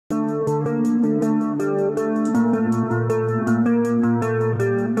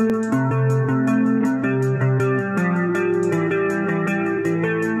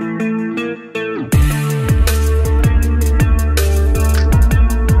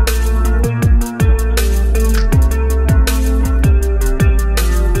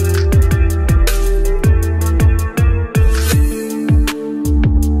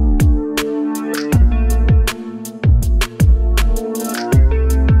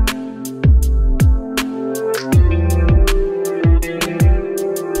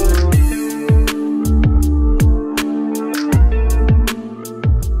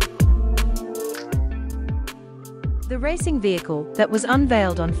vehicle that was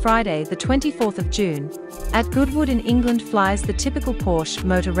unveiled on Friday the 24th of June, at Goodwood in England flies the typical Porsche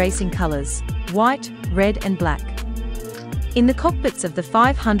motor racing colours, white, red and black. In the cockpits of the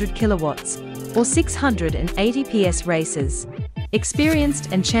 500 kilowatts, or 680 PS racers, experienced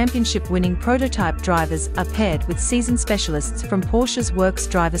and championship-winning prototype drivers are paired with seasoned specialists from Porsche's Works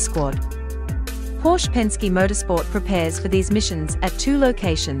driver squad. Porsche Penske Motorsport prepares for these missions at 2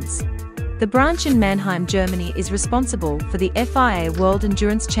 locations. The branch in Mannheim, Germany is responsible for the FIA World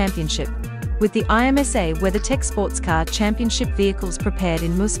Endurance Championship, with the IMSA WeatherTech Sports Car Championship vehicles prepared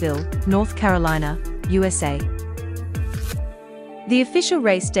in Mooseville, North Carolina, USA. The official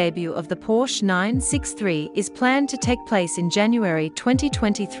race debut of the Porsche 963 is planned to take place in January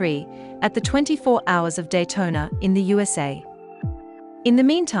 2023 at the 24 Hours of Daytona in the USA. In the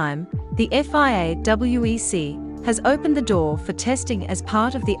meantime, the FIA WEC has opened the door for testing as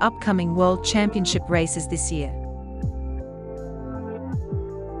part of the upcoming World Championship races this year.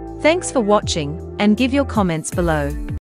 Thanks for watching, and give your comments below.